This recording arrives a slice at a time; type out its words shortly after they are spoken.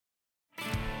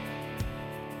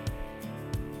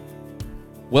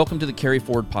Welcome to the Carry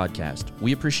Forward Podcast.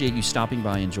 We appreciate you stopping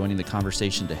by and joining the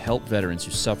conversation to help veterans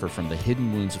who suffer from the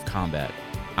hidden wounds of combat.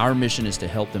 Our mission is to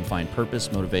help them find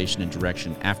purpose, motivation, and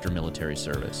direction after military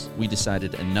service. We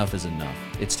decided enough is enough.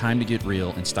 It's time to get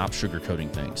real and stop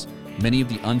sugarcoating things. Many of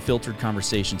the unfiltered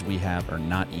conversations we have are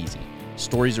not easy.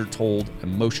 Stories are told,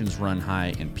 emotions run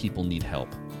high, and people need help.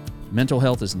 Mental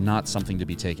health is not something to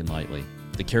be taken lightly.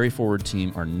 The Carry Forward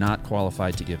team are not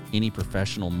qualified to give any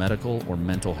professional medical or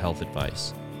mental health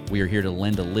advice. We are here to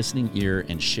lend a listening ear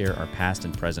and share our past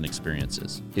and present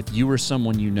experiences. If you or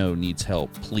someone you know needs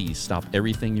help, please stop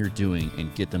everything you're doing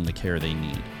and get them the care they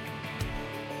need.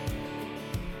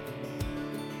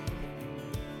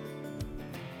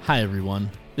 Hi, everyone.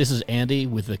 This is Andy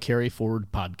with the Carry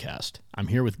Forward Podcast. I'm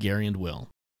here with Gary and Will.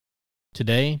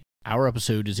 Today, our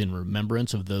episode is in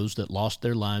remembrance of those that lost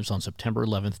their lives on September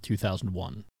 11th,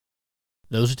 2001.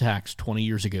 Those attacks 20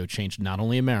 years ago changed not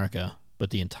only America,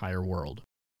 but the entire world.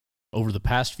 Over the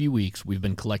past few weeks, we've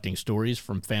been collecting stories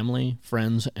from family,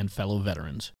 friends, and fellow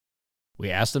veterans. We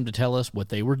asked them to tell us what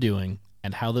they were doing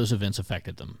and how those events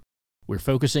affected them. We're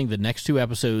focusing the next two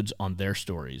episodes on their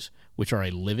stories, which are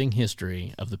a living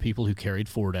history of the people who carried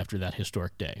forward after that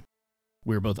historic day.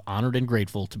 We're both honored and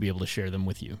grateful to be able to share them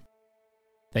with you.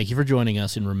 Thank you for joining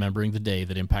us in remembering the day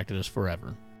that impacted us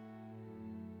forever.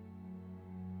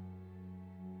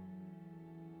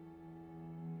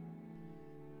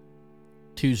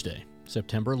 Tuesday,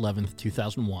 September 11th,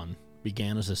 2001,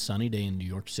 began as a sunny day in New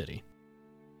York City.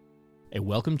 A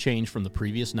welcome change from the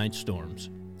previous night's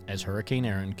storms, as Hurricane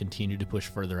Erin continued to push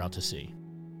further out to sea.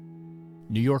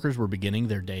 New Yorkers were beginning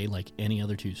their day like any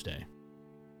other Tuesday.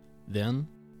 Then,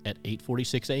 at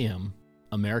 8:46 a.m.,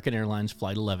 American Airlines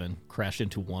Flight 11 crashed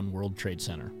into One World Trade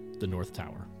Center, the North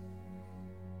Tower.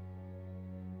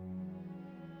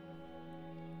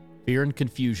 Fear and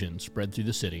confusion spread through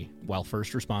the city while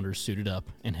first responders suited up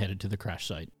and headed to the crash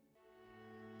site.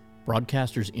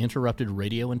 Broadcasters interrupted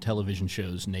radio and television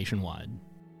shows nationwide.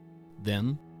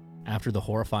 Then, after the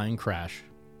horrifying crash,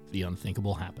 the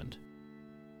unthinkable happened.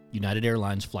 United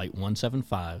Airlines Flight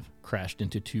 175 crashed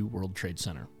into 2 World Trade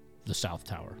Center, the South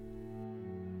Tower.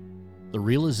 The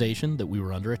realization that we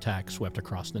were under attack swept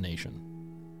across the nation.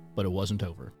 But it wasn't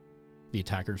over. The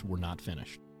attackers were not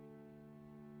finished.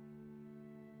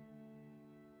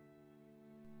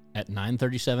 At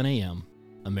 9:37 a.m.,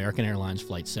 American Airlines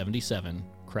Flight 77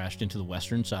 crashed into the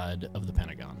western side of the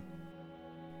Pentagon.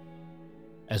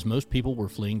 As most people were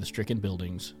fleeing the stricken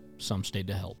buildings, some stayed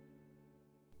to help.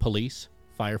 Police,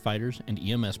 firefighters, and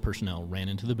EMS personnel ran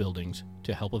into the buildings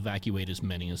to help evacuate as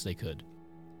many as they could.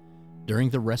 During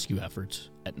the rescue efforts,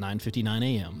 at 9:59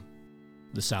 a.m.,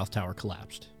 the South Tower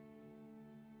collapsed.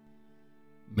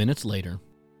 Minutes later,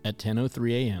 at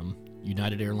 10:03 a.m.,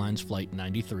 United Airlines Flight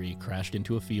 93 crashed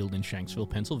into a field in Shanksville,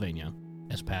 Pennsylvania,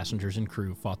 as passengers and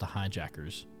crew fought the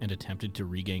hijackers and attempted to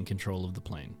regain control of the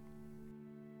plane.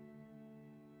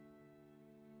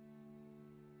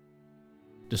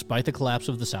 Despite the collapse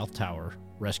of the South Tower,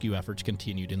 rescue efforts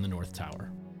continued in the North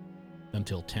Tower,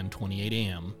 until 10:28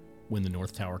 a.m., when the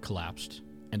North Tower collapsed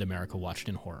and America watched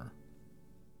in horror.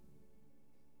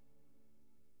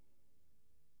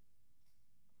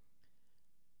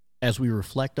 As we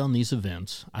reflect on these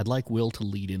events, I'd like Will to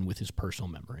lead in with his personal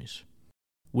memories.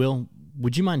 Will,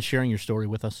 would you mind sharing your story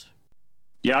with us?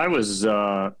 Yeah, I was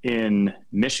in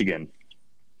Michigan.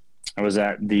 I was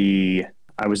in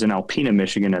Alpena,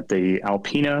 Michigan at the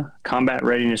Alpena Combat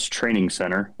Readiness Training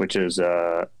Center, which is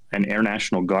an Air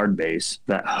National Guard base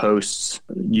that hosts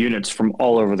units from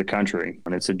all over the country.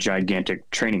 And it's a gigantic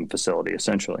training facility,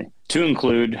 essentially, to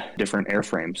include different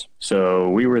airframes. So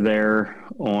we were there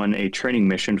on a training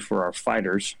mission for our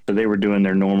fighters. So they were doing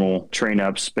their normal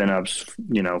train-ups, spin-ups,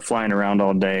 flying around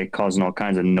all day, causing all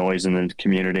kinds of noise in the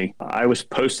community. I was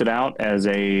posted out as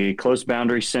a close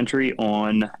boundary sentry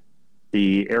on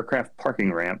the aircraft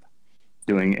parking ramp,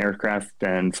 doing aircraft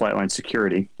and flight line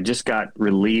security. I just got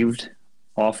relieved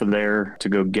off of there to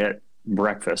go get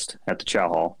breakfast at the chow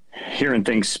hall. Hearing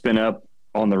things spin up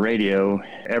on the radio,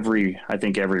 I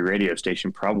think every radio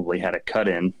station probably had a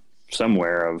cut-in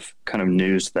somewhere of kind of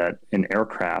news that an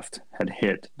aircraft had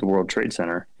hit the World Trade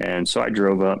Center. And so I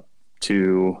drove up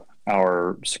to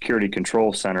our security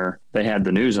control center. They had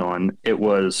the news on. It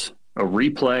was a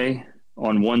replay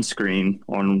on one screen,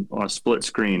 on a split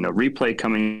screen, a replay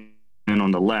coming in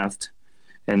on the left,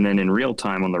 and then in real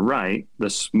time on the right, the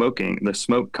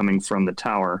smoke coming from the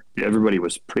tower. Everybody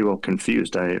was pretty well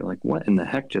confused. What in the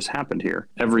heck just happened here?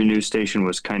 Every news station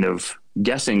was kind of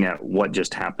guessing at what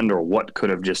just happened or what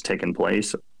could have just taken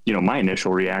place. my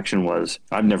initial reaction was,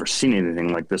 I've never seen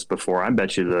anything like this before. I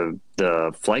bet you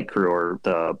the flight crew or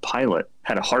the pilot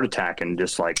had a heart attack and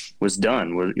just like was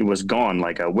done. It was gone,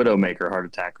 like a widowmaker heart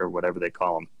attack or whatever they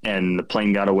call them. And the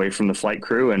plane got away from the flight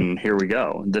crew, and here we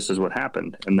go. This is what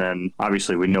happened. And then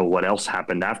obviously we know what else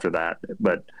happened after that.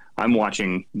 But I'm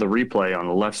watching the replay on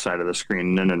the left side of the screen,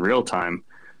 and then in real time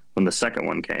when the second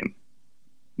one came,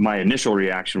 my initial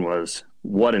reaction was,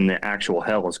 what in the actual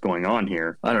hell is going on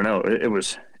here? I don't know. It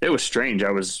was strange. I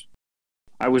was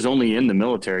only in the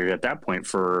military at that point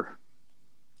for,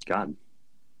 God,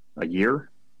 a year.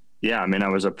 Yeah. I mean, I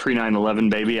was a pre 9/11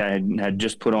 baby. I had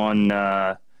just put on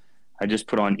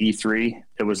E3.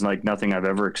 It was like nothing I've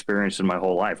ever experienced in my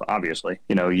whole life. Obviously,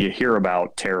 you hear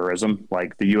about terrorism,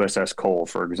 like the USS Cole,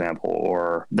 for example,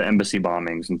 or the embassy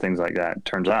bombings and things like that.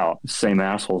 Turns out the same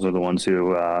assholes are the ones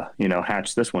who,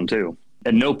 hatched this one too.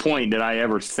 At no point did I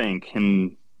ever think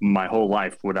in my whole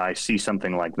life would I see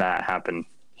something like that happen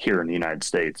here in the United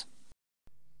States.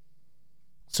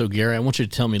 So, Gary, I want you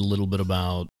to tell me a little bit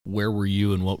about where were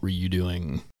you and what were you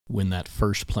doing when that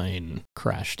first plane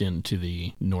crashed into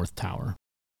the North Tower?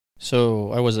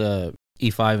 So I was a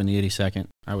E5 in the 82nd.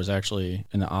 I was actually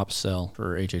in the ops cell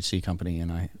for HHC company,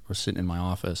 and I was sitting in my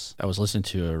office. I was listening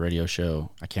to a radio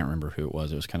show. I can't remember who it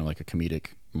was. It was kind of like a comedic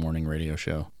morning radio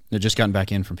show. I'd just gotten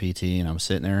back in from PT, and I was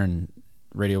sitting there, and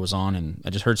radio was on, and I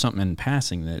just heard something in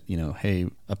passing that, hey,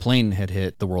 a plane had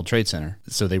hit the World Trade Center.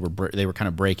 So they were kind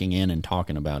of breaking in and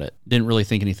talking about it. Didn't really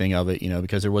think anything of it,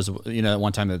 because there was, at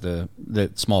one time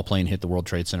that small plane hit the World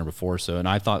Trade Center before. So, and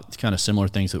I thought kind of similar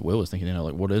things that Will was thinking,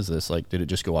 like, what is this? Like, did it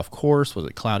just go off course? Was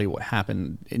it cloudy? What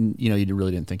happened? And, you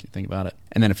really didn't think anything about it.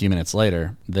 And then a few minutes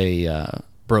later, they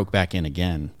broke back in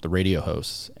again, the radio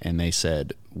hosts, and they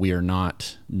said, we are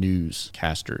not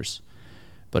newscasters,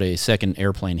 but a second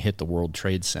airplane hit the World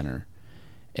Trade Center,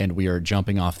 and we are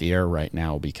jumping off the air right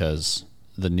now because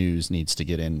the news needs to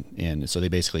get in. So they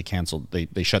basically canceled,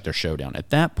 they shut their show down. At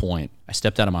that point, I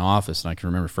stepped out of my office, and I can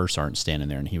remember First Sergeant standing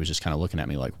there, and he was just kind of looking at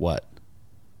me like, what?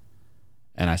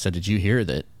 And I said, did you hear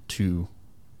that two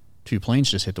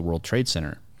planes just hit the World Trade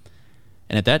Center?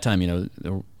 And at that time,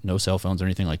 there were no cell phones or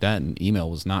anything like that, and email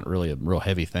was not really a real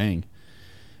heavy thing.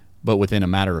 But within a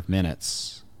matter of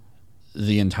minutes,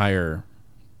 the entire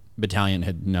battalion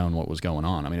had known what was going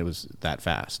on. I mean, it was that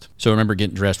fast. So I remember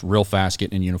getting dressed real fast,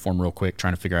 getting in uniform real quick,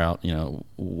 trying to figure out,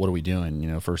 what are we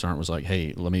doing? First Sergeant was like,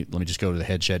 hey, let me just go to the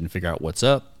head shed and figure out what's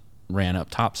up. Ran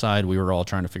up topside. We were all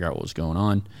trying to figure out what was going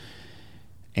on.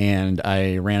 And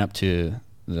I ran up I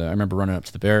remember running up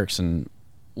to the barracks, and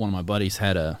one of my buddies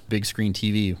had a big screen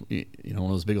TV, one of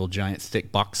those big old giant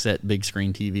thick box set big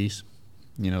screen TVs,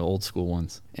 old school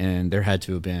ones. And there had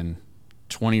to have been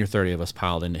 20 or 30 of us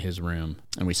piled into his room,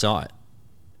 and we saw it.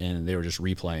 And they were just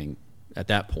replaying, at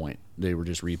that point, they were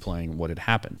just replaying what had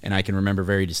happened. And I can remember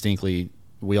very distinctly,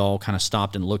 we all kind of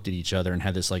stopped and looked at each other and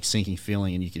had this like sinking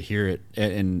feeling, and you could hear it.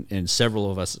 And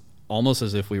several of us, almost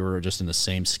as if we were just in the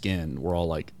same skin, were all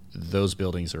like, those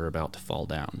buildings are about to fall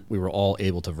down. We were all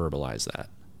able to verbalize that.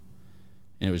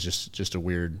 And it was just a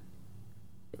weird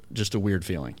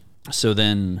feeling. So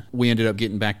then we ended up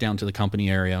getting back down to the company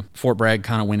area. Fort Bragg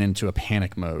kind of went into a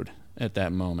panic mode at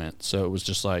that moment. So it was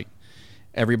just like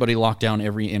everybody locked down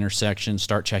every intersection,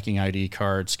 start checking ID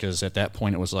cards, because at that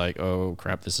point it was like, oh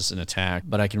crap, this is an attack.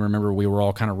 But I can remember we were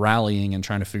all kind of rallying and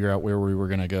trying to figure out where we were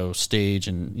going to go stage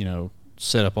and,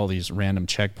 set up all these random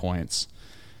checkpoints.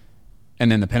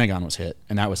 And then the Pentagon was hit,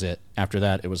 and that was it. After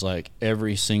that, it was like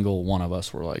every single one of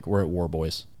us were like, we're at war,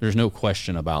 boys. There's no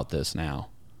question about this now,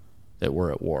 that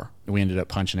we're at war. We ended up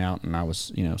punching out, and I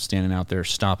was, standing out there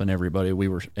stopping everybody.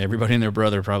 Everybody and their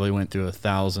brother probably went through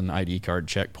 1,000 ID card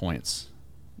checkpoints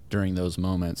during those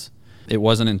moments. It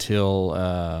wasn't until,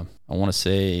 I want to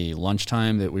say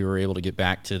lunchtime, that we were able to get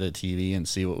back to the TV and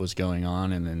see what was going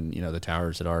on. And then, the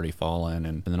towers had already fallen.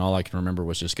 And then all I can remember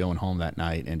was just going home that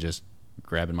night and just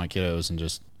grabbing my kiddos and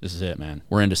just, this is it, man.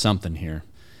 We're into something here.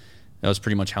 That was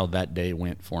pretty much how that day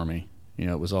went for me.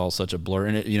 It was all such a blur.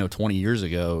 And, 20 years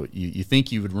ago, you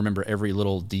think you would remember every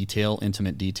little detail,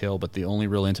 intimate detail, but the only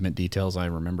real intimate details I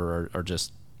remember are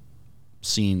just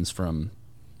scenes from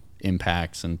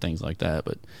impacts and things like that.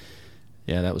 But,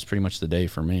 yeah, that was pretty much the day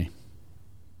for me.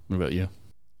 What about you?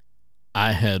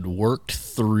 I had worked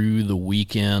through the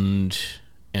weekend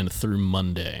and through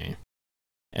Monday.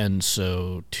 And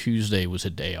so Tuesday was a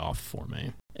day off for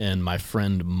me. And my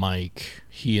friend Mike,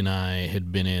 he and I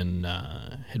had been in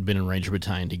Ranger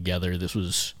Battalion together. This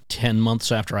was 10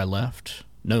 months after I left.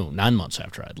 No, 9 months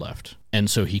after I'd left. And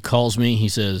so he calls me. He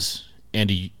says,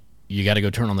 Andy, you got to go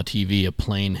turn on the TV. A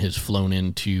plane has flown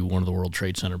into one of the World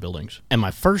Trade Center buildings. And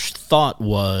my first thought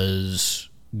was,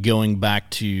 going back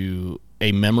to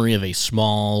a memory of a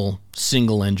small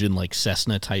single-engine, like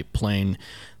Cessna-type plane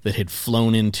that had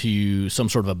flown into some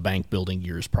sort of a bank building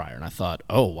years prior. And I thought,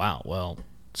 oh, wow, well,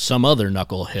 some other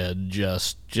knucklehead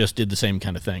just did the same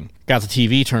kind of thing. Got the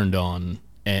TV turned on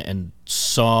and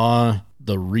saw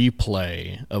the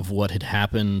replay of what had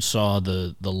happened, saw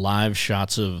the live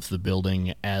shots of the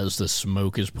building as the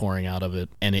smoke is pouring out of it,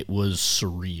 and it was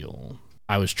surreal.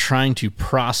 I was trying to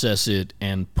process it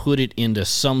and put it into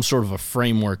some sort of a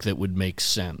framework that would make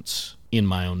sense in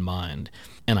my own mind,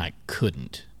 and I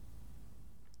couldn't.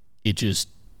 It just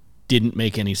didn't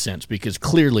make any sense, because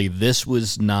clearly this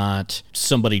was not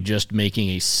somebody just making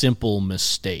a simple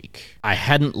mistake. I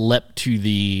hadn't leapt to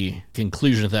the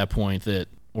conclusion at that point that,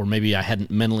 or maybe I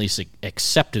hadn't mentally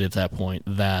accepted at that point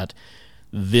that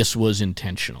this was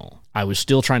intentional. I was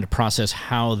still trying to process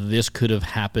how this could have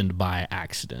happened by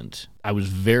accident. I was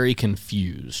very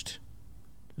confused.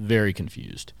 Very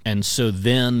confused. And so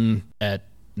then at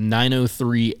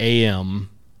 9:03 a.m.,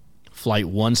 Flight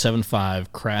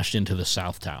 175 crashed into the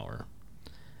South Tower.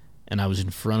 And I was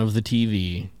in front of the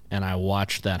TV, and I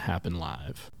watched that happen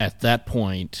live. At that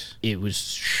point, it was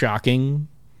shocking,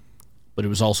 but it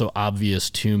was also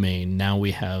obvious to me, now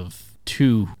we have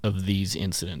 2 of these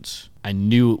incidents. I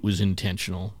knew it was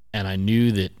intentional, and I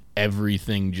knew that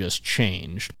everything just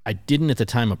changed. I didn't at the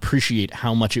time appreciate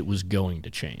how much it was going to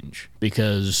change,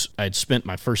 because I'd spent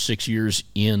my first 6 years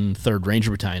in 3rd Ranger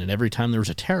Battalion, and every time there was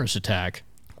a terrorist attack,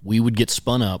 we would get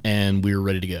spun up and we were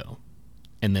ready to go.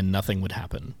 And then nothing would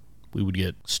happen. We would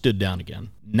get stood down again.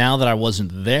 Now that I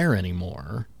wasn't there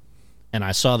anymore and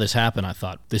I saw this happen, I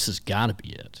thought, this has got to be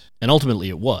it. And ultimately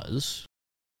it was.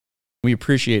 We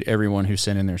appreciate everyone who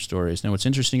sent in their stories. Now, what's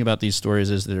interesting about these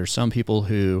stories is there are some people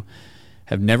who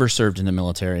have never served in the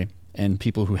military and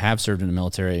people who have served in the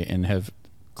military and have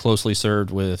closely served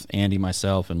with Andy,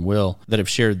 myself, and Will that have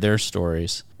shared their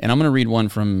stories. And I'm going to read one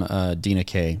from Dina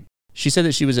K. She said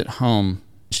that she was at home.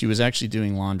 She was actually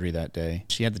doing laundry that day.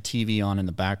 She had the TV on in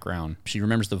the background. She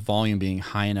remembers the volume being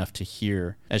high enough to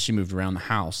hear as she moved around the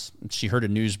house. She heard a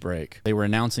news break. They were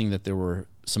announcing that there were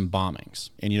some bombings.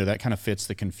 And, that kind of fits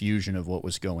the confusion of what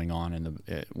was going on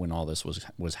when all this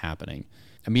was happening.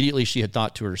 Immediately, she had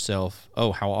thought to herself,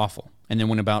 oh, how awful. And then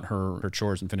went about her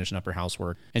chores and finishing up her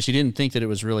housework. And she didn't think that it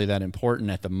was really that important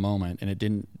at the moment, and it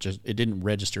didn't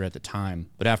register at the time.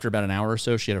 But after about an hour or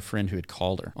so, she had a friend who had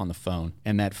called her on the phone,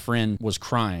 and that friend was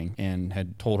crying and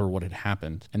had told her what had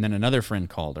happened. And then another friend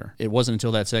called her. It wasn't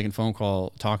until that second phone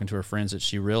call, talking to her friends, that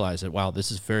she realized that, wow,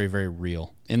 this is very, very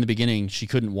real. In the beginning, she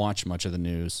couldn't watch much of the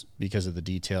news because of the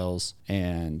details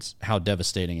and how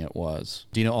devastating it was.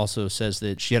 Dina also says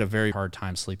that she had a very hard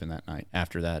time sleeping that night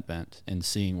after that event and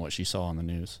seeing what she saw on the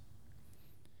news.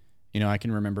 I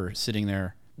can remember sitting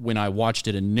there when I watched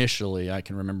it initially. I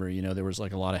can remember, there was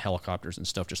like a lot of helicopters and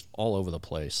stuff just all over the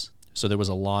place. So there was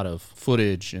a lot of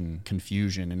footage and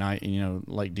confusion. And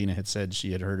like Dina had said,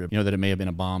 she had heard of, that it may have been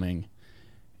a bombing,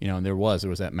 and there was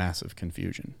that massive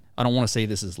confusion. I don't want to say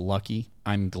this is lucky.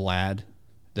 I'm glad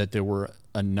that there were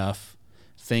enough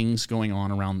things going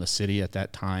on around the city at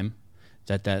that time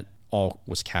that all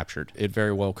was captured. It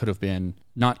very well could have been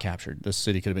not captured. The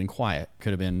city could have been quiet.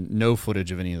 Could have been no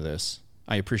footage of any of this.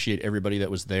 I appreciate everybody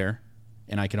that was there,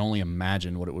 and I can only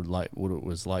imagine what it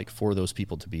was like for those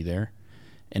people to be there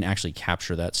and actually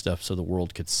capture that stuff so the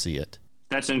world could see it.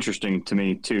 That's interesting to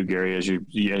me too, Gary, as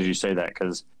you say that,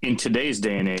 because in today's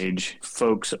day and age,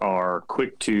 folks are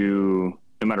quick to,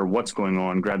 no matter what's going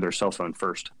on, grab their cell phone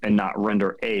first and not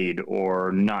render aid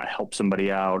or not help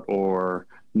somebody out or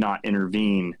not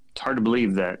intervene. It's hard to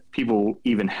believe that people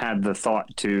even had the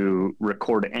thought to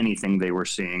record anything they were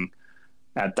seeing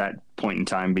at that point in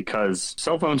time, because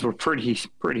cell phones were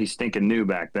pretty stinking new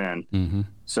back then. Mm-hmm.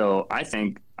 So I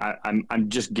think I'm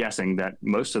just guessing that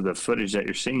most of the footage that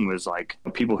you're seeing was like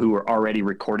people who were already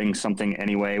recording something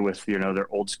anyway with, their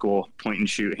old school point and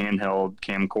shoot handheld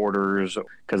camcorders,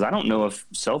 because I don't know if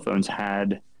cell phones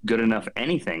had good enough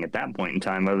anything at that point in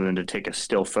time other than to take a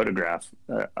still photograph,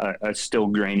 a still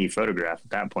grainy photograph at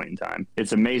that point in time.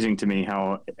 It's amazing to me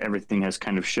how everything has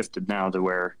kind of shifted now to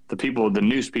where the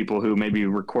news people who may be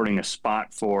recording a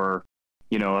spot for,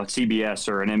 a CBS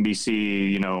or an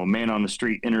NBC, man on the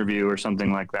street interview or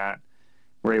something like that,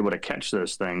 were able to catch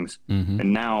those things. Mm-hmm.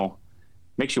 And now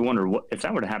makes you wonder, what if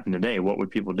that were to happen today, what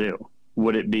would people do?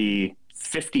 Would it be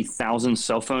 50,000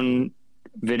 cell phone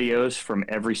videos from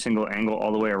every single angle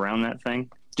all the way around that thing?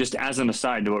 Just as an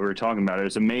aside to what we were talking about,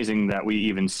 it's amazing that we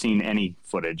even seen any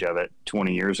footage of it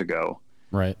 20 years ago.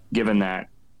 Right. Given that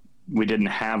we didn't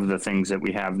have the things that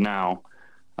we have now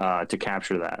to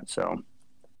capture that. So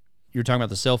You're talking about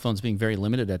the cell phones being very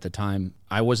limited at the time.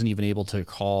 I wasn't even able to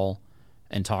call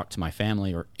and talk to my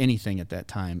family or anything at that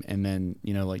time. And then,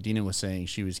 like Dina was saying,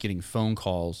 she was getting phone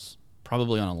calls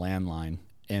probably on a landline.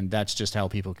 And that's just how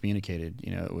people communicated.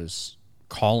 It was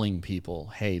calling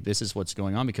people, hey, this is what's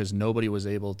going on, because nobody was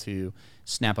able to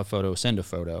snap a photo, send a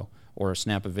photo, or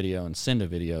snap a video and send a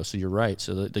video. So you're right.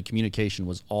 So the communication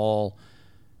was all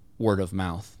word of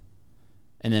mouth.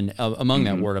 And then among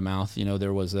that word of mouth,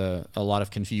 there was a lot of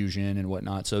confusion and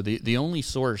whatnot. So the only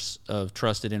source of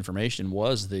trusted information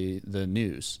was the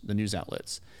news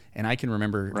outlets. And I can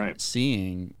remember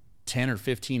seeing 10 or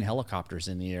 15 helicopters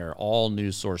in the air. All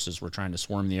news sources were trying to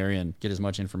swarm the area and get as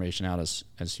much information out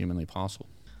as humanly possible.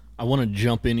 I want to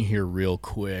jump in here real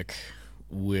quick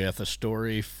with a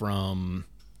story from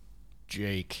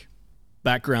Jake.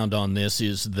 Background on this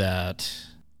is that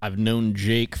I've known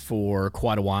Jake for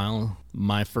quite a while.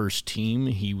 My first team,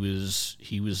 he was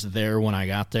there when I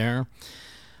got there.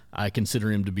 I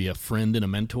consider him to be a friend and a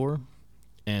mentor,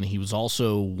 and he was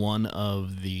also one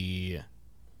of the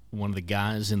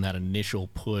guys in that initial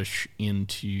push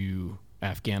into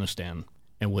Afghanistan.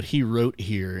 And what he wrote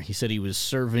here, he said he was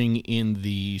serving in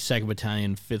the 2nd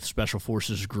Battalion 5th Special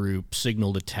Forces Group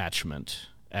Signal Detachment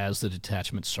as the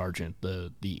detachment sergeant,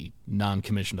 the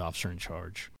non-commissioned officer in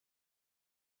charge.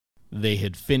 They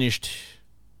had finished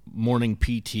morning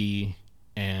PT,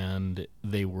 and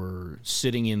they were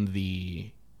sitting in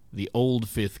the old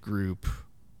 5th group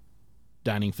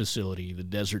dining facility, the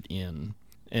Desert Inn,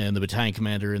 and the battalion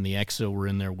commander and the XO were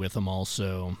in there with them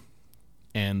also,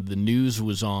 and the news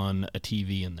was on a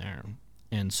TV in there,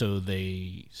 and so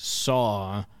they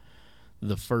saw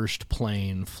the first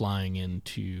plane flying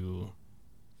into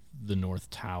the North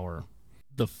Tower.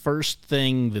 The first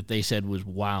thing that they said was,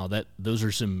 wow, those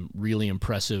are some really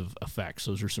impressive effects.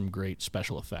 Those are some great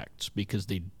special effects, because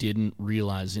they didn't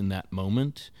realize in that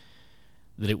moment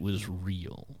that it was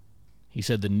real. He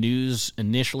said the news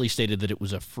initially stated that it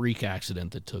was a freak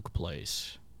accident that took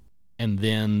place. And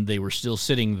then they were still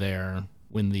sitting there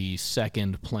when the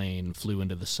second plane flew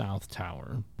into the South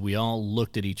Tower. We all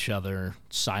looked at each other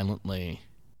silently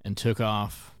and took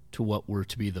off to what were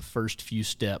to be the first few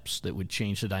steps that would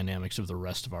change the dynamics of the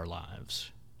rest of our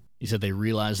lives. He said they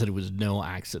realized that it was no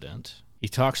accident. He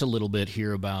talks a little bit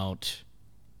here about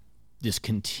this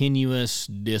continuous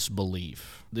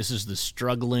disbelief. This is the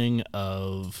struggling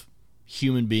of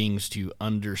human beings to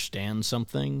understand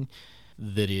something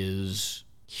that is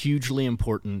hugely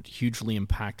important, hugely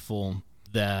impactful,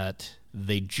 that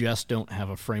they just don't have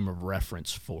a frame of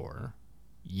reference for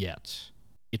yet.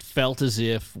 It felt as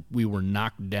if we were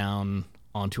knocked down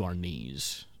onto our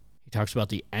knees. He talks about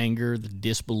the anger, the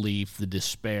disbelief, the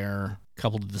despair,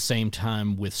 coupled at the same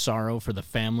time with sorrow for the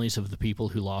families of the people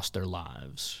who lost their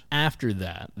lives. After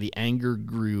that, the anger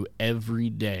grew every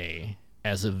day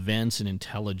as events and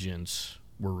intelligence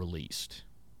were released.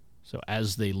 So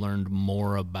as they learned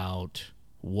more about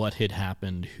what had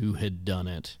happened, who had done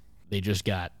it, they just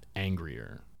got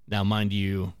angrier. Now, mind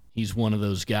you, he's one of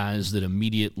those guys that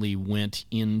immediately went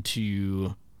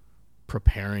into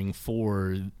preparing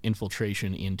for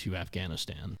infiltration into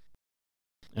Afghanistan.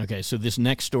 Okay, so this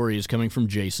next story is coming from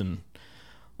Jason,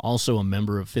 also a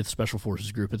member of 5th Special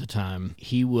Forces Group at the time.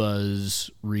 He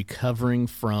was recovering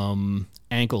from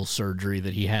ankle surgery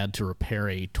that he had to repair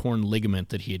a torn ligament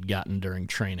that he had gotten during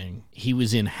training. He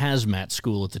was in hazmat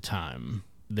school at the time.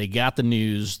 They got the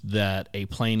news that a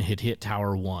plane had hit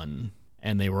Tower 1.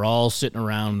 And they were all sitting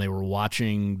around, they were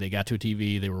watching, they got to a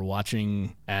TV, they were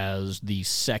watching as the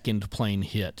second plane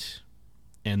hit,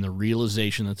 and the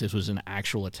realization that this was an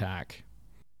actual attack.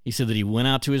 He said that he went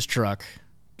out to his truck,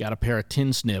 got a pair of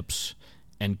tin snips,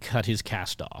 and cut his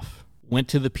cast off. Went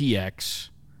to the PX,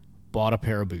 bought a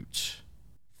pair of boots.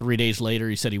 3 days later,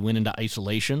 he said he went into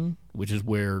isolation, which is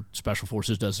where Special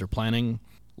Forces does their planning,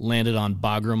 landed on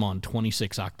Bagram on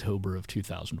 26 October of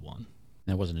 2001.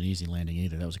 That wasn't an easy landing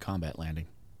either. That was a combat landing.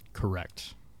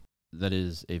 Correct. That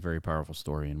is a very powerful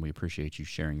story, and we appreciate you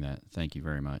sharing that. Thank you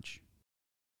very much.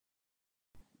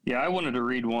 Yeah, I wanted to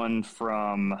read one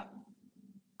from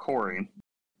Corey.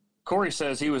 Corey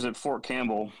says he was at Fort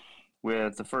Campbell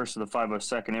with the 1st of the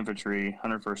 502nd Infantry,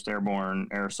 101st Airborne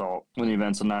Air Assault when the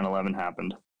events of 9/11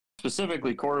 happened.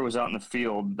 Specifically, Corey was out in the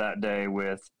field that day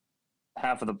with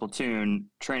half of the platoon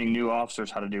training new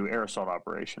officers how to do air assault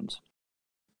operations.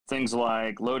 Things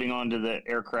like loading onto the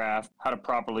aircraft, how to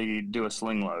properly do a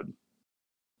sling load.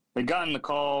 They'd gotten the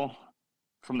call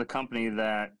from the company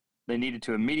that they needed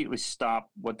to immediately stop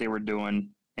what they were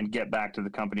doing and get back to the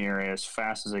company area as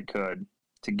fast as they could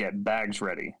to get bags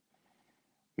ready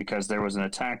because there was an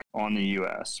attack on the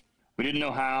U.S. We didn't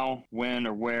know how, when,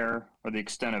 or where, or the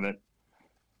extent of it,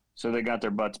 So they got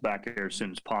their butts back here as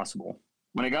soon as possible.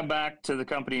 When they got back to the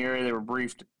company area, they were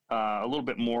briefed a little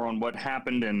bit more on what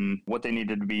happened and what they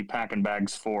needed to be packing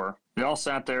bags for. They all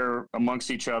sat there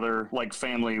amongst each other like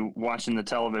family watching the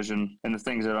television and the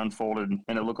things that unfolded,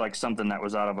 and it looked like something that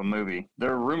was out of a movie.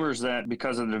 There are rumors that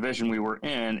because of the division we were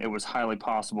in, it was highly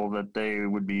possible that they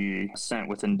would be sent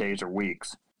within days or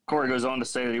weeks. Corey goes on to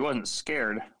say that he wasn't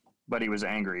scared, but he was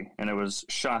angry, and it was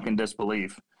shock and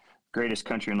disbelief. Greatest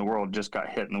country in the world just got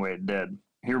hit in the way it did.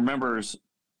 He remembers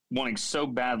wanting so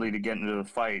badly to get into the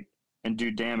fight and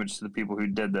do damage to the people who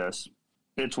did this.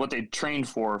 It's what they trained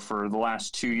for the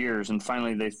last 2 years, and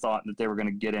finally they thought that they were going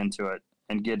to get into it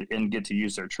and get to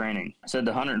use their training. Said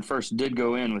the 101st did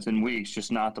go in within weeks,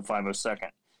 just not the 502nd.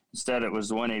 Instead, it was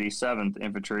the 187th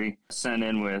Infantry sent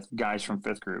in with guys from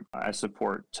 5th Group. I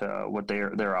support what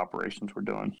their operations were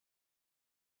doing.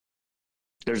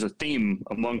 There's a theme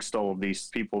amongst all of these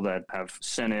people that have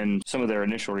sent in some of their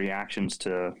initial reactions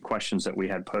to questions that we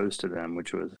had posed to them,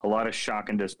 which was a lot of shock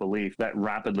and disbelief that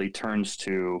rapidly turns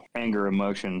to anger,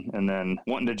 emotion, and then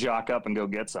wanting to jock up and go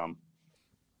get some.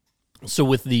 So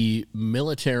with the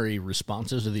military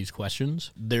responses to these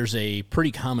questions, there's a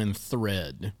pretty common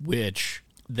thread, which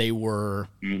they were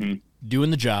doing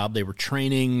the job, they were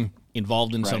training,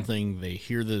 involved in something, they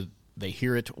hear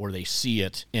it or they see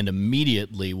it, and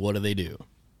immediately what do?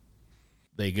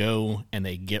 They go and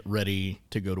they get ready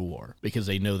to go to war because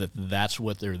they know that that's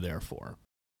what they're there for.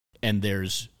 And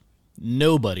there's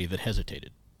nobody that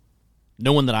hesitated.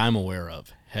 No one that I'm aware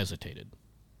of hesitated.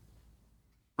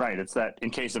 Right. It's that in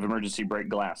case of emergency break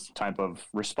glass type of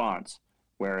response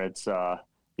where it's,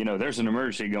 there's an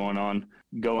emergency going on,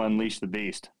 go unleash the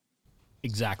beast.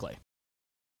 Exactly.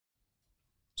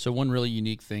 So one really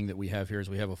unique thing that we have here is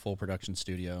we have a full production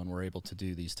studio, and we're able to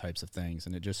do these types of things.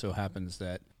 And it just so happens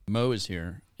that Mo is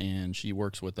here, and she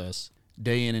works with us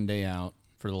day in and day out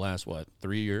for the last,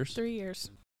 3 years? 3 years.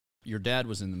 Your dad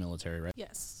was in the military, right?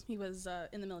 Yes, he was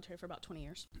in the military for about 20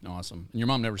 years. Awesome. And your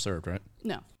mom never served, right?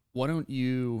 No. Why don't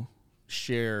you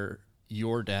share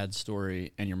your dad's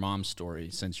story and your mom's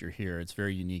story since you're here? It's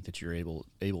very unique that you're able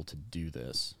to do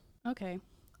this. Okay.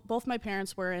 Both my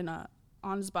parents were in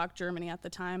Ansbach, Germany at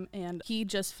the time, and he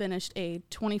just finished a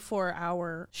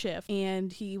 24-hour shift,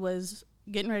 and he was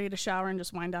getting ready to shower and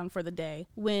just wind down for the day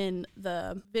when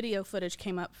the video footage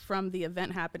came up from the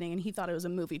event happening, and he thought it was a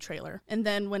movie trailer. And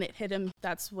then when it hit him,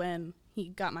 that's when he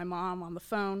got my mom on the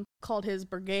phone, called his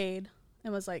brigade,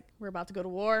 and was like, we're about to go to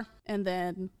war. And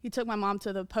then he took my mom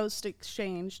to the post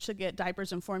exchange to get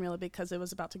diapers and formula because it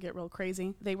was about to get real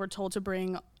crazy. They were told to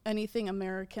bring anything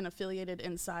American affiliated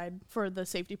inside for the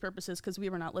safety purposes because we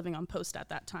were not living on post at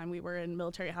that time. We were in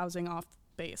military housing off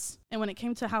base. And when it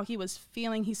came to how he was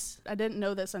feeling, I didn't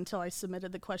know this until I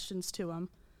submitted the questions to him,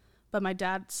 but my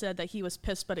dad said that he was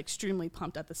pissed but extremely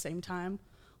pumped at the same time,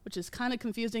 which is kind of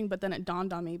confusing, but then it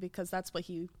dawned on me because that's what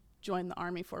he joined the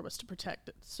Army for, was to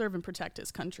serve and protect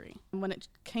his country. And when it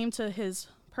came to his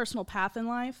personal path in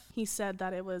life, he said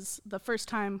that it was the first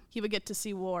time he would get to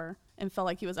see war and felt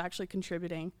like he was actually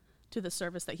contributing to the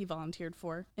service that he volunteered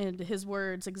for. And his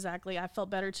words exactly, I felt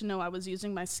better to know I was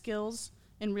using my skills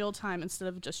in real time instead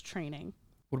of just training.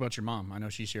 What about your mom? I know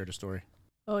she shared a story.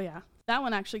 Oh yeah. That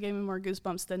one actually gave me more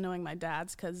goosebumps than knowing my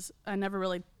dad's because I never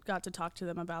really got to talk to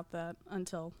them about that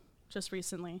until just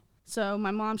recently. So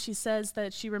my mom, she says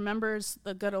that she remembers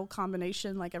the good old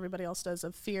combination, like everybody else does,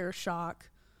 of fear, shock,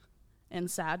 and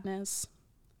sadness.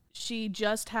 She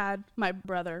just had my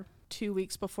brother 2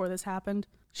 weeks before this happened.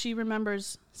 She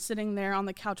remembers sitting there on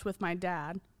the couch with my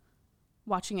dad,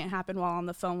 watching it happen while on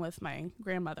the phone with my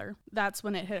grandmother. That's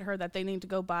when it hit her that they need to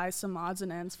go buy some odds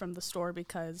and ends from the store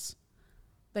because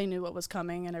they knew what was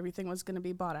coming and everything was going to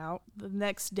be bought out. The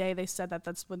next day, they said that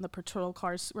that's when the patrol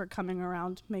cars were coming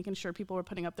around, making sure people were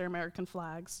putting up their American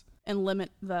flags and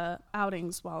limit the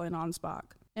outings while in Ansbach.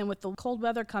 And with the cold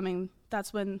weather coming,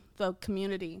 that's when the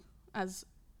community, as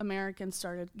Americans,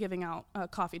 started giving out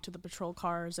coffee to the patrol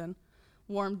cars and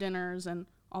warm dinners and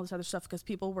all this other stuff because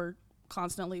people were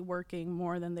constantly working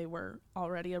more than they were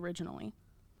already originally.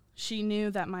 She knew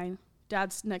that my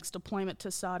dad's next deployment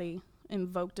to Saudi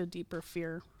invoked a deeper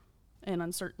fear and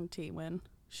uncertainty when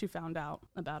she found out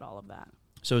about all of that.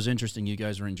 So it was interesting, you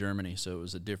guys were in Germany, so it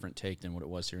was a different take than what it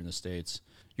was here in the States.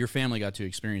 Your family got to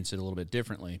experience it a little bit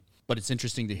differently, but it's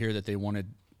interesting to hear that they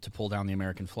wanted to pull down the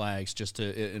American flags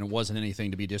and it wasn't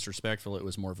anything to be disrespectful, it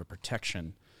was more of a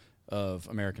protection of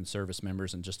American service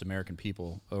members and just American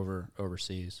people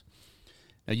overseas.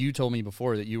 Now, you told me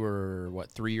before that you were,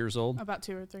 3 years old? About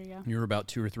 2 or 3, yeah. You were about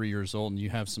 2 or 3 years old, and you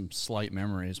have some slight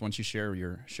memories. Why don't you share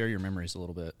your memories a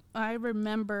little bit? I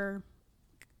remember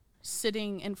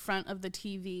sitting in front of the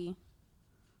TV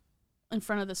in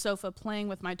front of the sofa playing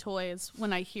with my toys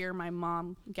when I hear my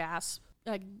mom gasp.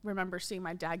 I remember seeing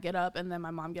my dad get up and then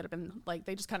my mom get up, and like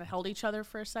they just kind of held each other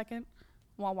for a second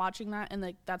while watching that, and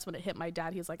like that's when it hit my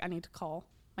dad. He's like, I need to call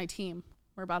my team.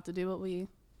 We're about to do what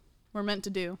we're meant to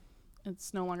do.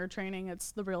 It's no longer training,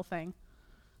 it's the real thing.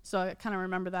 So I kind of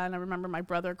remember that, and I remember my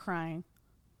brother crying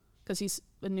because he's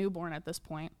a newborn at this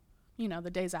point. You know, the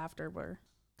days after were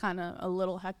kind of a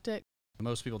little hectic.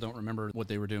 Most people don't remember what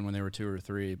they were doing when they were 2 or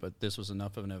 3, but this was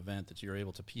enough of an event that you're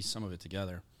able to piece some of it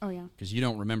together. Oh, yeah. Because you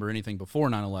don't remember anything before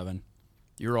 9/11.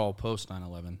 You're all post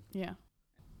 9/11. Yeah.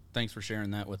 Thanks for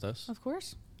sharing that with us. Of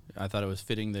course. I thought it was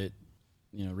fitting that,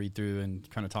 read through and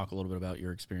kind of talk a little bit about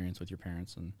your experience with your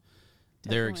parents and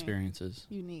their experiences.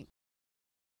 Unique.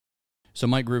 So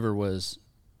Mike Groover was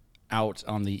out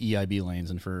on the EIB lanes,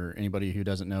 and for anybody who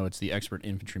doesn't know, it's the Expert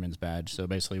Infantryman's Badge. So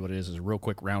basically what it is a real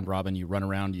quick round robin. You run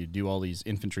around, you do all these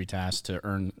infantry tasks to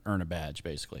earn a badge,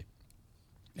 basically.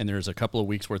 And there's a couple of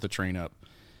weeks worth of train up,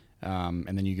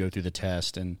 and then you go through the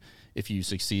test, and if you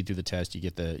succeed through the test, you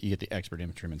get the Expert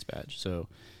Infantryman's Badge. So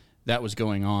that was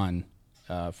going on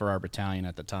for our battalion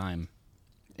at the time,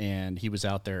 and he was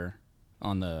out there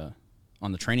on the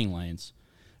training lanes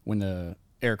when the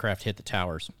aircraft hit the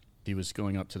towers. He was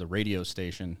going up to the radio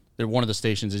station. One of the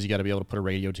stations is you got to be able to put a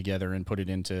radio together and put it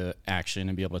into action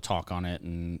and be able to talk on it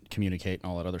and communicate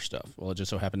and all that other stuff. Well, it just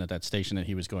so happened that station that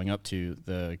he was going up to,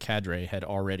 the cadre had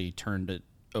already turned it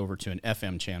over to an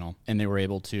FM channel, and they were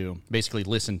able to basically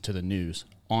listen to the news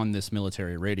on this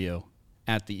military radio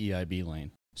at the EIB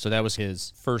lane. So that was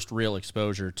his first real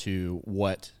exposure to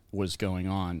what was going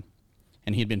on.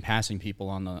 And he had been passing people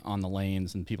on the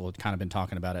lanes, and people had kind of been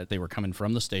talking about it. They were coming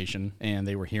from the station, and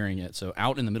they were hearing it. So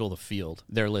out in the middle of the field,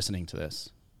 they're listening to this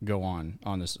go on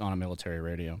a military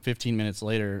radio. 15 minutes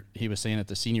later, he was saying that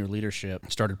the senior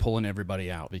leadership started pulling everybody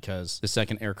out because the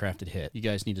second aircraft had hit. You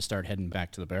guys need to start heading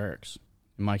back to the barracks.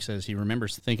 And Mike says he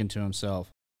remembers thinking to himself,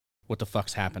 what the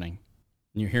fuck's happening?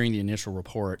 And you're hearing the initial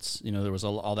reports. There was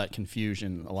all that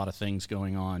confusion, a lot of things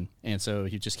going on. And so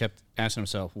he just kept asking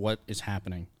himself, what is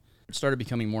happening? It started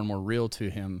becoming more and more real to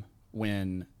him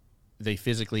when they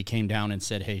physically came down and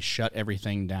said, hey, shut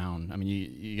everything down. I mean,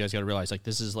 you guys got to realize, like,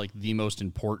 this is like the most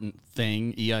important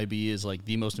thing. EIB is like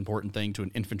the most important thing to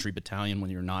an infantry battalion when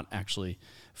you're not actually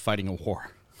fighting a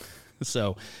war.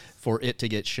 So for it to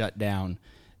get shut down,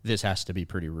 this has to be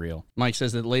pretty real. Mike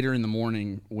says that later in the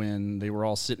morning when they were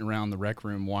all sitting around the rec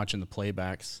room watching the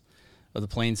playbacks of the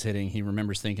planes hitting, he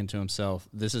remembers thinking to himself,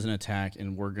 this is an attack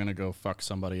and we're going to go fuck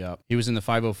somebody up. He was in the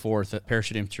 504th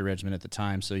Parachute Infantry Regiment at the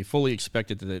time, so he fully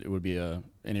expected that it would be an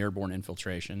airborne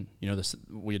infiltration.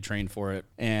 We had trained for it,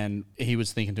 and he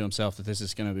was thinking to himself that this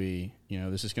is going to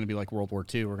be like World War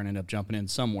II. We're going to end up jumping in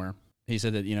somewhere. He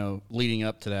said that, leading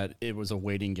up to that, it was a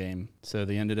waiting game. So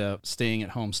they ended up staying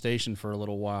at home station for a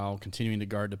little while, continuing to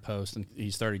guard the post, and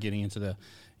he started getting into the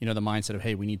mindset of,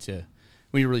 hey, we need to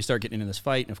really start getting into this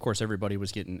fight. And of course, everybody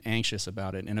was getting anxious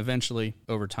about it. And eventually,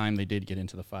 over time, they did get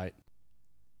into the fight.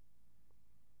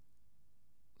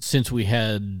 Since we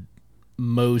had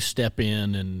Mo step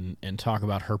in and talk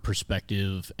about her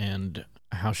perspective and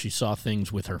how she saw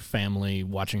things with her family,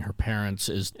 watching her parents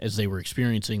as they were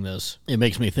experiencing this, it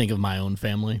makes me think of my own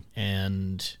family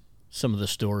and some of the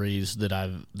stories that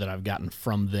I've gotten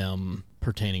from them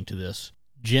pertaining to this.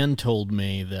 Jen told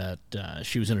me that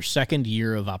she was in her second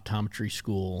year of optometry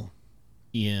school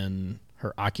in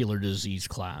her ocular disease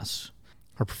class.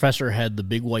 Her professor had the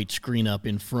big white screen up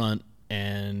in front,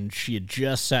 and she had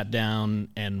just sat down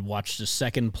and watched the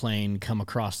second plane come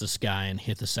across the sky and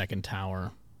hit the second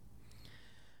tower.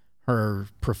 Her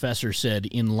professor said,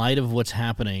 in light of what's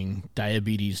happening,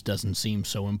 diabetes doesn't seem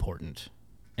so important,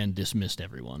 and dismissed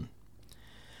everyone.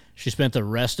 She spent the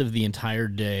rest of the entire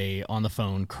day on the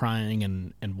phone crying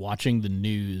and watching the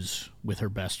news with her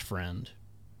best friend.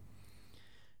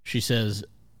 She says,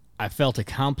 I felt a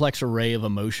complex array of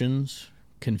emotions,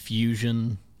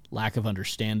 confusion, lack of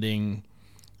understanding,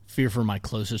 fear for my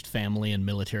closest family and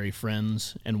military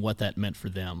friends, and what that meant for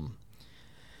them.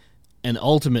 And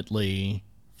ultimately,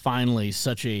 finally,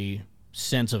 such a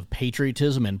sense of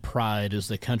patriotism and pride as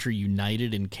the country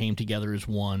united and came together as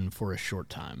one for a short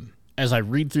time. As I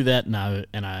read through that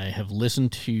and I have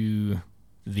listened to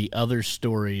the other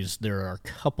stories, there are a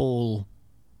couple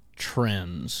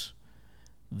trends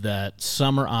that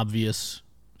some are obvious,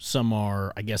 some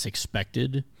are, I guess,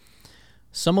 expected.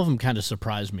 Some of them kind of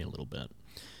surprised me a little bit.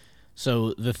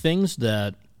 So the things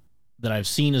that I've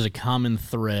seen as a common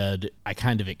thread, I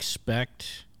kind of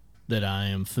expect, that I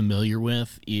am familiar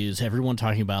with, is everyone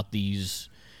talking about the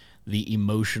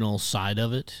emotional side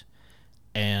of it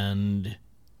and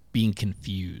being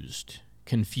confused.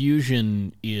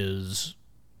 confusion is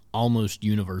almost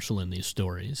universal in these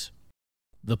stories.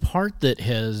 The part that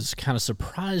has kind of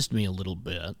surprised me a little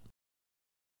bit,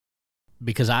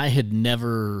 because I had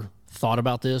never thought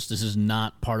about this is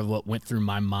not part of what went through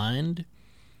my mind,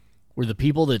 were the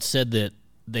people that said that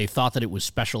they thought that it was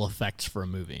special effects for a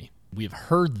movie. We've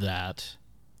heard that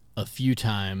a few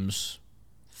times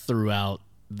throughout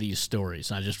these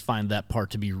stories. I just find that part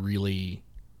to be really,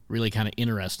 really kind of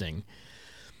interesting.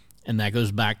 And that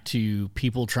goes back to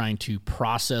people trying to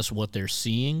process what they're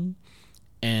seeing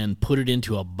and put it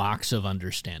into a box of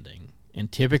understanding.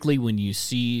 And typically when you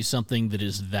see something that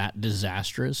is that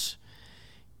disastrous,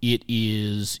 it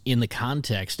is in the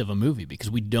context of a movie,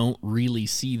 because we don't really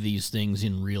see these things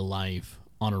in real life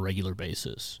on a regular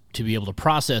basis. To be able to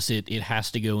process it, it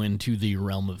has to go into the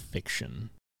realm of fiction.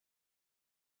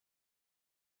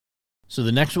 So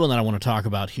the next one that I want to talk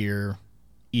about here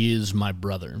is my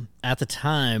brother. At the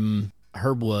time,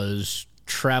 Herb was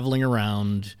traveling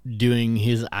around doing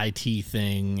his IT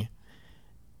thing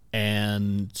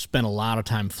and spent a lot of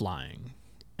time flying.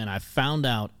 And I found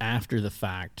out after the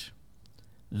fact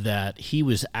that he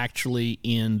was actually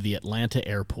in the Atlanta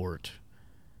airport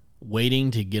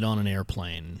waiting to get on an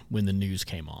airplane when the news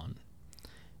came on.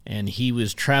 And he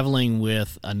was traveling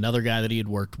with another guy that he had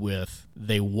worked with.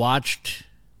 They watched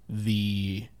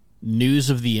the news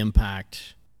of the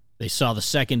impact. They saw the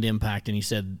second impact, and he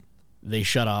said they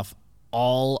shut off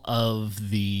all of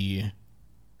the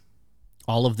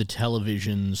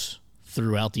televisions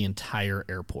throughout the entire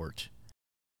airport.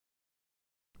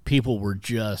 People were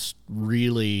just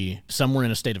really, some were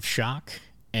in a state of shock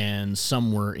and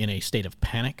some were in a state of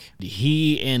panic.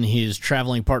 He and his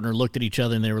traveling partner looked at each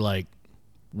other and they were like,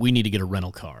 we need to get a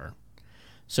rental car.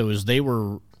 So as they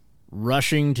were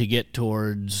rushing to get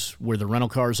towards where the rental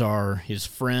cars are, his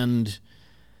friend,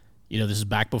 this is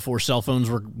back before cell phones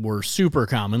were super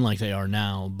common like they are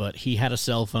now, but he had a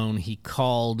cell phone. He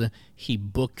called, he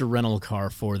booked a rental car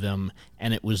for them,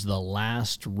 and it was the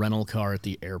last rental car at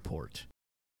the airport.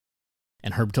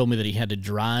 And Herb told me that he had to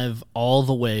drive all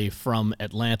the way from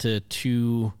Atlanta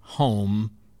to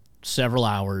home, several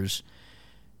hours.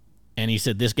 And he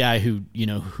said this guy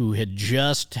who had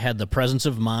just had the presence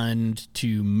of mind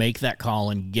to make that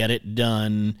call and get it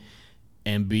done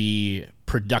and be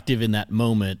productive in that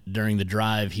moment during the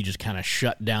drive, he just kind of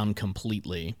shut down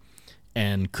completely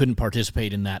and couldn't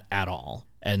participate in that at all.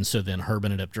 And so then Herb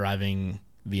ended up driving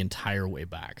the entire way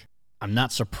back. I'm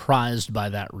not surprised by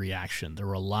that reaction. There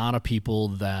were a lot of people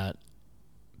that,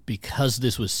 because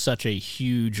this was such a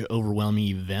huge, overwhelming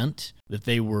event, that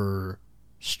they were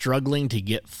struggling to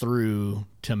get through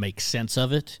to make sense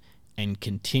of it and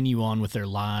continue on with their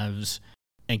lives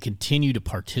and continue to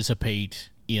participate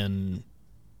in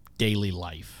daily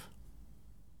life.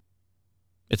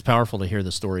 It's powerful to hear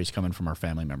the stories coming from our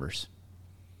family members,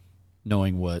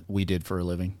 knowing what we did for a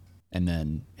living and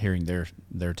then hearing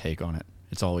their take on it.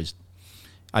 It's always,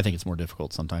 I think it's more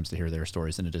difficult sometimes to hear their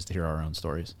stories than it is to hear our own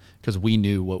stories, because we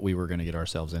knew what we were going to get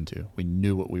ourselves into. We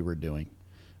knew what we were doing.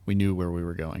 We knew where we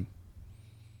were going,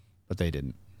 but they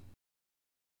didn't.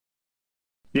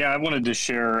 Yeah, I wanted to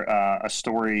share a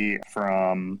story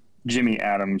from Jimmy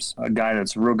Adams, a guy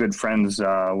that's real good friends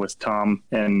with Tom,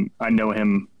 and I know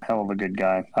him, hell of a good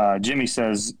guy. Jimmy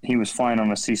says he was flying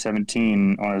on a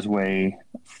C-17 on his way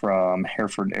from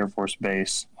Hereford Air Force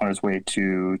Base on his way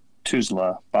to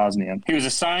Tuzla, Bosnia. He was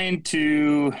assigned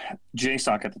to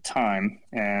JSOC at the time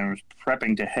and was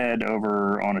prepping to head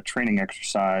over on a training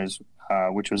exercise,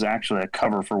 which was actually a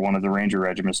cover for one of the Ranger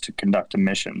regiments to conduct a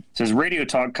mission. It says radio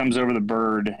talk comes over the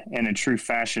bird, and in true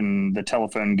fashion, the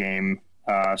telephone game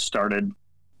started,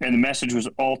 and the message was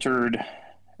altered,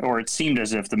 or it seemed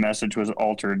as if the message was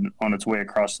altered on its way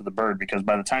across to the bird, because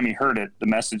by the time he heard it, the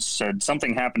message said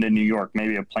something happened in New York,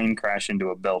 maybe a plane crash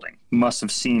into a building. Must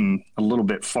have seemed a little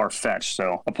bit far-fetched.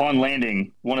 So upon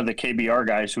landing, one of the KBR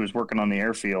guys who was working on the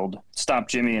airfield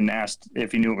stopped Jimmy and asked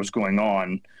if he knew what was going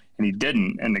on, and he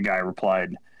didn't, and the guy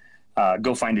replied,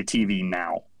 go find a TV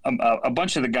now. A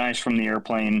bunch of the guys from the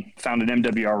airplane found an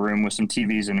MWR room with some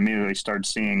TVs and immediately started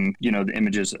seeing, the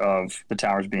images of the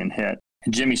towers being hit.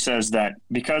 And Jimmy says that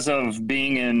because of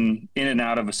being in and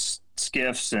out of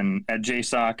skiffs and at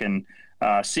JSOC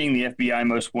and seeing the FBI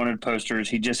Most Wanted posters,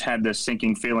 he just had this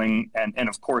sinking feeling. And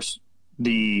of course,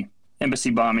 the embassy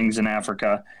bombings in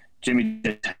Africa, Jimmy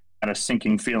just had a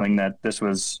sinking feeling that this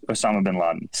was Osama bin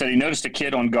Laden. Said he noticed a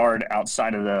kid on guard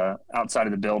outside of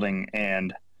the building,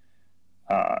 and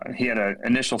he had an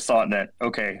initial thought that,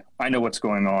 okay, I know what's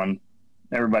going on.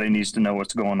 Everybody needs to know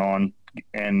what's going on.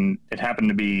 And it happened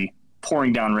to be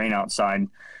pouring down rain outside.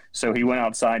 So he went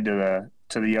outside to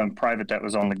to the young private that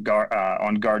was on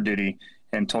guard duty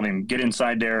and told him, get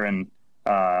inside there and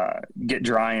get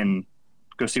dry and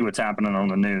go see what's happening on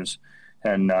the news.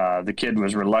 And the kid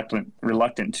was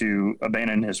reluctant to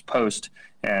abandon his post.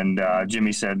 And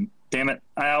Jimmy said, damn it,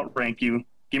 I outrank you.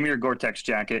 Give me your Gore-Tex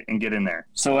jacket and get in there.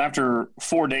 So after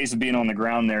 4 days of being on the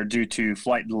ground there due to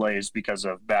flight delays because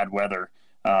of bad weather,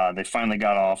 they finally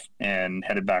got off and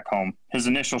headed back home. His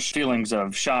initial feelings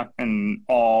of shock and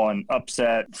awe and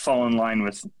upset fall in line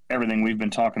with everything we've been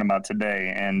talking about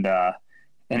today. And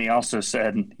he also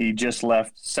said he just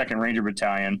left 2nd Ranger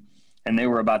Battalion, and they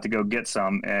were about to go get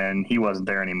some, and he wasn't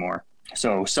there anymore.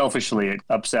 So selfishly, it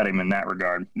upset him in that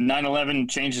regard. 9/11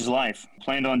 changed his life.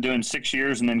 Planned on doing 6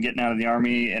 years and then getting out of the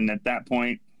Army, and at that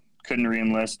point, couldn't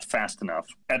re-enlist fast enough.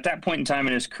 At that point in time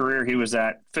in his career, he was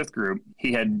at 5th Group.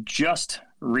 He had just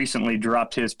recently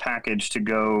dropped his package to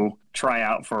go try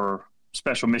out for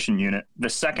Special Mission Unit. The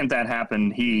second that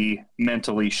happened, he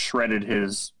mentally shredded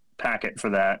his packet for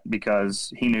that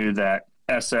because he knew that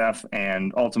SF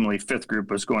and ultimately 5th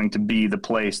Group was going to be the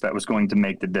place that was going to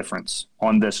make the difference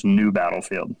on this new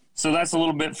battlefield. So that's a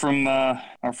little bit from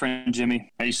our friend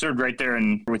Jimmy. He served right there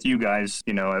and with you guys,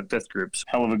 at 5th Groups.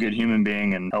 Hell of a good human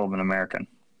being and hell of an American.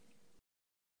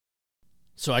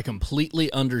 So I completely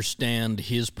understand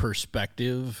his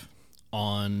perspective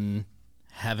on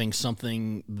having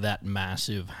something that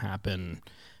massive happen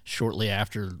shortly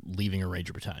after leaving a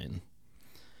Ranger Battalion.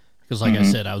 Because like I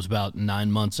said, I was about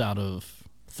 9 months out of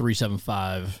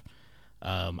 375.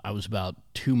 I was about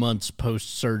 2 months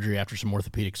post-surgery after some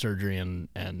orthopedic surgery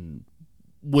and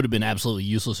would have been absolutely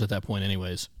useless at that point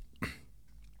anyways.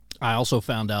 I also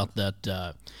found out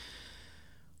that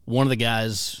one of the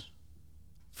guys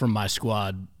from my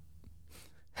squad,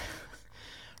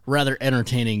 rather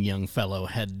entertaining young fellow,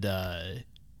 had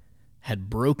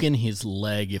broken his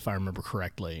leg, if I remember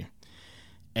correctly.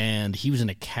 And he was in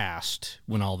a cast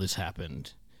when all this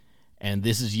happened. And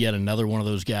this is yet another one of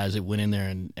those guys that went in there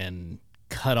and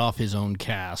cut off his own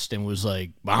cast and was like,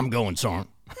 I'm going, Sergeant.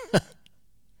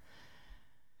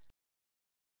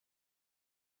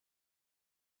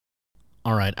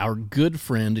 All right, our good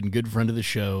friend and good friend of the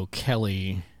show,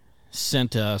 Kelly,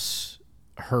 sent us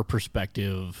her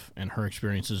perspective and her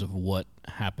experiences of what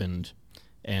happened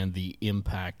and the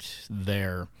impact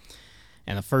there.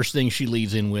 And the first thing she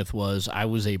leads in with was, I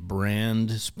was a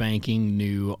brand spanking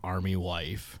new Army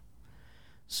wife.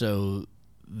 So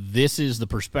this is the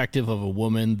perspective of a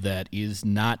woman that is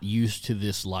not used to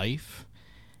this life,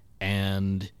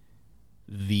 and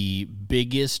the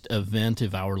biggest event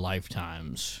of our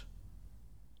lifetimes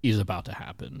is about to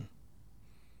happen.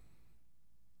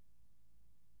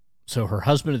 So her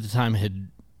husband at the time had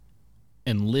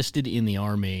enlisted in the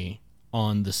Army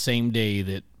on the same day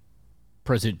that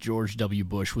President George W.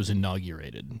 Bush was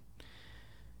inaugurated.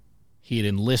 He had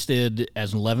enlisted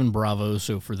as an 11 Bravo,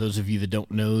 so for those of you that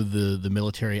don't know the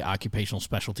military occupational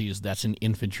specialties, that's an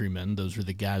infantryman. Those are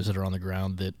the guys that are on the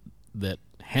ground that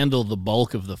handle the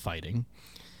bulk of the fighting.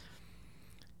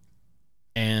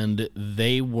 And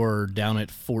they were down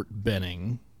at Fort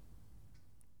Benning.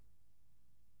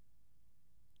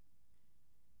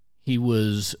 He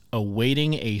was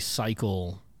awaiting a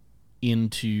cycle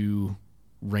into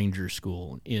Ranger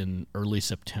School in early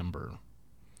September.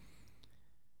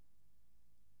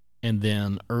 And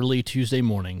then early Tuesday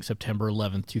morning, September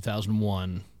 11th,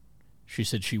 2001, she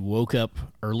said she woke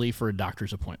up early for a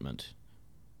doctor's appointment.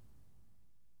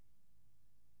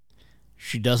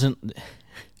 She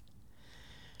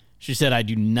said, I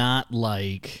do not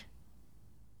like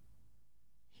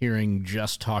hearing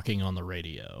just talking on the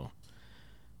radio.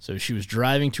 So she was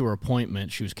driving to her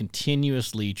appointment. She was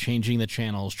continuously changing the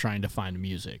channels, trying to find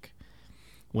music.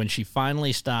 When she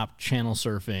finally stopped channel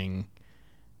surfing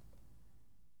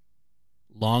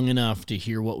long enough to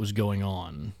hear what was going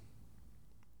on,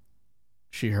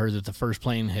 she heard that the first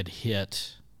plane had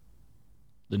hit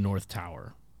the North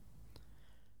Tower.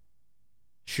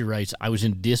 She writes, I was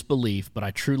in disbelief, but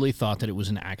I truly thought that it was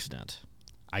an accident.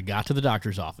 I got to the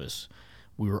doctor's office.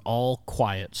 We were all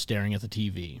quiet, staring at the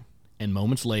TV. And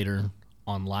moments later,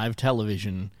 on live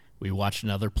television, we watched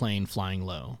another plane flying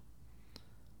low.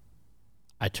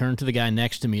 I turned to the guy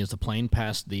next to me as the plane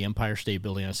passed the Empire State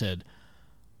Building. I said,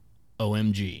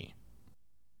 OMG,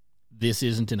 this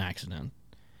isn't an accident.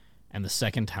 And the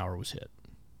second tower was hit.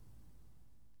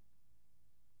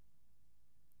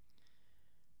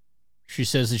 She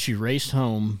says that she raced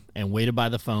home and waited by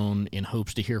the phone in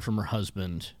hopes to hear from her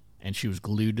husband, and she was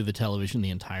glued to the television the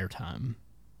entire time.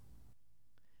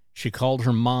 She called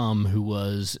her mom, who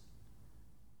was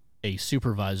a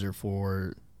supervisor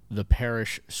for the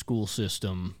parish school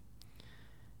system,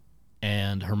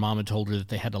 and her mom had told her that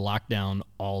they had to lock down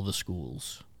all the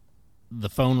schools. The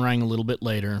phone rang a little bit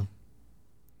later,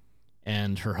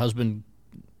 and her husband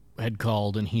had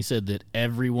called, and he said that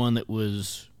everyone that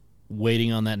was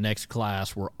waiting on that next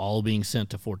class were all being sent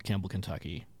to Fort Campbell,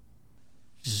 Kentucky.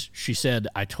 She said,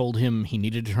 I told him he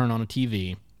needed to turn on a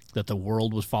TV, that the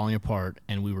world was falling apart,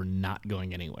 and we were not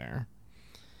going anywhere.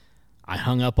 I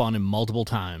hung up on him multiple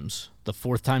times. The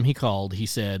fourth time he called, he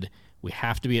said, we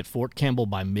have to be at Fort Campbell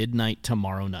by midnight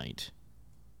tomorrow night.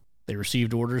 They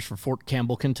received orders for Fort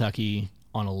Campbell, Kentucky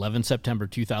on 11 September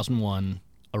 2001,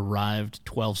 arrived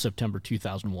 12 September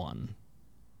 2001.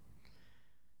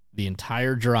 The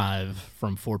entire drive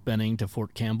from Fort Benning to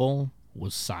Fort Campbell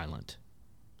was silent.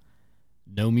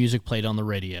 No music played on the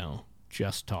radio,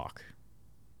 just talk.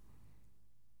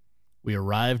 We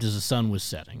arrived as the sun was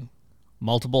setting.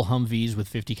 Multiple Humvees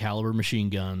with .50 caliber machine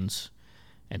guns,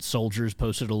 and soldiers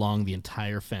posted along the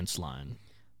entire fence line.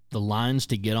 The lines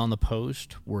to get on the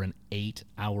post were an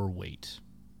 8-hour wait.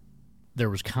 There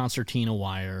was concertina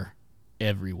wire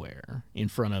everywhere, in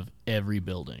front of every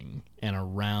building, and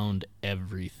around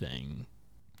everything.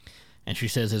 And she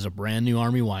says, as a brand new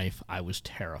Army wife, I was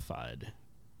terrified.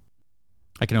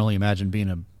 I can only imagine being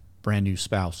a brand new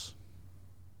spouse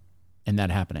and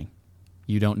that happening.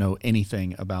 You don't know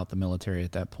anything about the military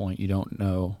at that point. You don't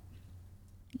know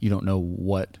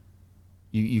what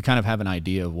you kind of have an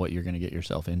idea of what you're going to get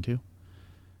yourself into,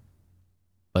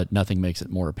 but nothing makes it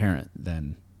more apparent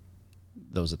than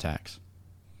those attacks.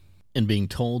 And being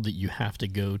told that you have to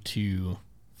go to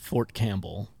Fort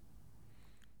Campbell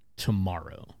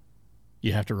tomorrow.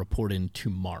 You have to report in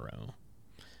tomorrow.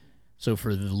 So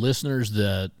for the listeners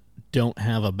that don't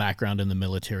have a background in the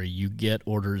military, you get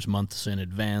orders months in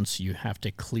advance. You have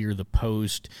to clear the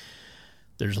post.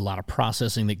 There's a lot of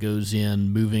processing that goes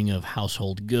in, moving of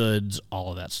household goods,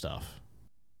 all of that stuff.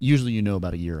 Usually you know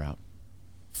about a year out.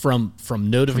 From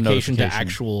notification to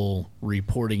actual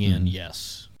reporting in,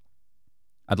 yes.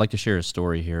 I'd like to share a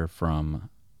story here from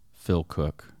Phil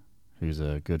Cook, who's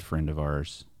a good friend of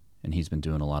ours, and he's been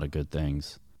doing a lot of good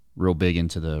things. Real big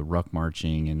into the ruck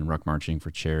marching and ruck marching for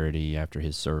charity after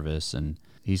his service, and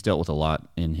he's dealt with a lot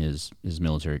in his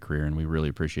military career, and we really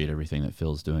appreciate everything that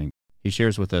Phil's doing. He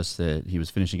shares with us that he was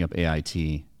finishing up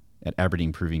AIT at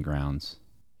Aberdeen Proving Grounds.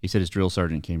 He said his drill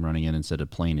sergeant came running in and said a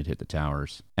plane had hit the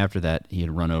towers. After that, he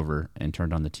had run over and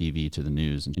turned on the TV to the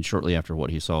news, and shortly after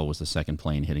what he saw was the second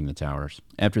plane hitting the towers.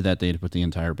 After that, they had put the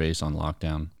entire base on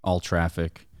lockdown. All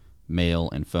traffic, mail,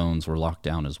 and phones were locked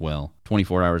down as well.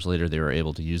 24 hours later, they were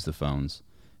able to use the phones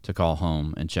to call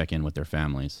home and check in with their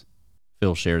families.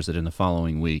 Phil shares that in the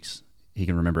following weeks, he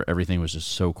can remember everything was just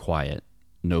so quiet.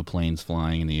 No planes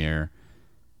flying in the air,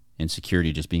 and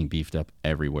security just being beefed up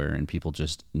everywhere, and people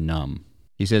just numb.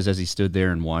 He says as he stood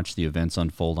there and watched the events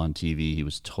unfold on TV, he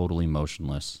was totally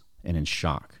motionless and in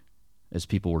shock as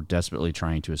people were desperately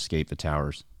trying to escape the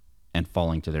towers and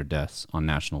falling to their deaths on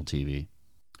national TV.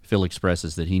 Phil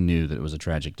expresses that he knew that it was a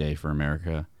tragic day for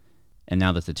America, and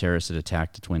now that the terrorists had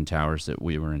attacked the Twin Towers, that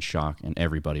we were in shock and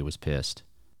everybody was pissed.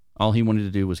 All he wanted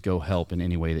to do was go help in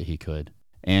any way that he could,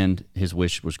 and his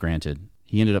wish was granted.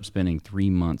 He ended up spending 3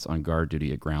 months on guard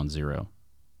duty at Ground Zero.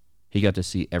 He got to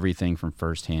see everything from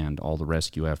firsthand, all the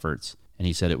rescue efforts, and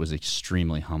he said it was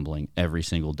extremely humbling every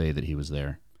single day that he was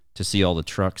there. To see all the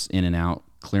trucks in and out,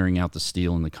 clearing out the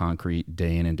steel and the concrete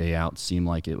day in and day out seemed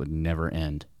like it would never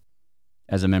end.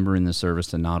 As a member in the service,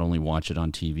 to not only watch it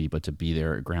on TV, but to be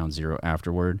there at Ground Zero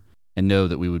afterward and know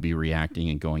that we would be reacting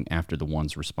and going after the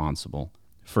ones responsible.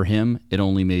 For him, it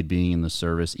only made being in the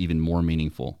service even more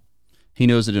meaningful. He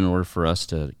knows that in order for us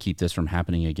to keep this from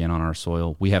happening again on our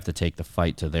soil, we have to take the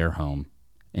fight to their home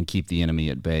and keep the enemy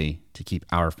at bay to keep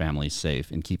our families safe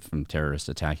and keep from terrorists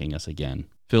attacking us again.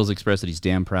 Phil's expressed that he's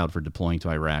damn proud for deploying to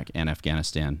Iraq and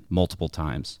Afghanistan multiple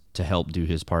times to help do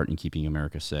his part in keeping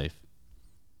America safe.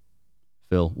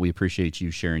 Phil, we appreciate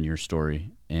you sharing your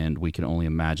story, and we can only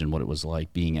imagine what it was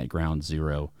like being at Ground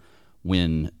Zero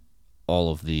when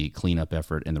all of the cleanup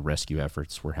effort and the rescue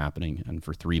efforts were happening. And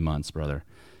for 3 months, brother,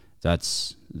 that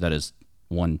is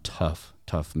one tough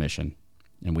mission,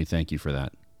 and we thank you for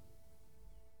that.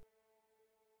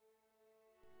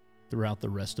 Throughout the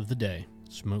rest of the day,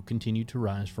 smoke continued to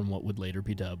rise from what would later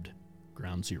be dubbed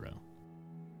Ground Zero.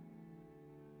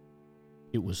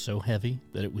 It was so heavy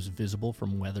that it was visible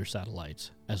from weather satellites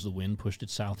as the wind pushed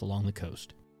it south along the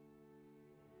coast.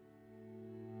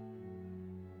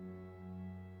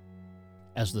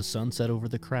 As the sun set over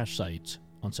the crash sites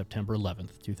on September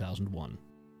 11th, 2001,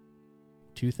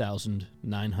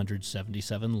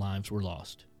 2,977 lives were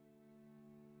lost.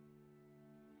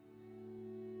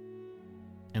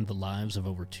 and the lives of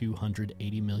over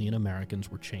 280 million Americans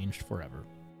were changed forever.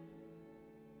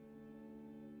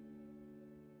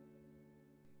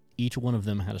 Each one of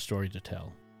them had a story to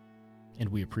tell, and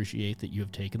we appreciate that you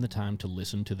have taken the time to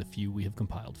listen to the few we have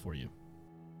compiled for you.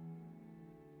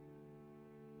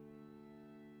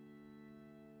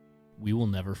 We will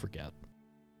never forget.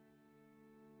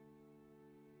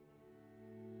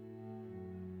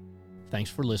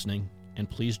 Thanks for listening, and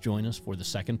please join us for the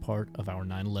second part of our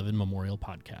 9/11 Memorial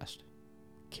Podcast.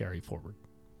 Carry forward.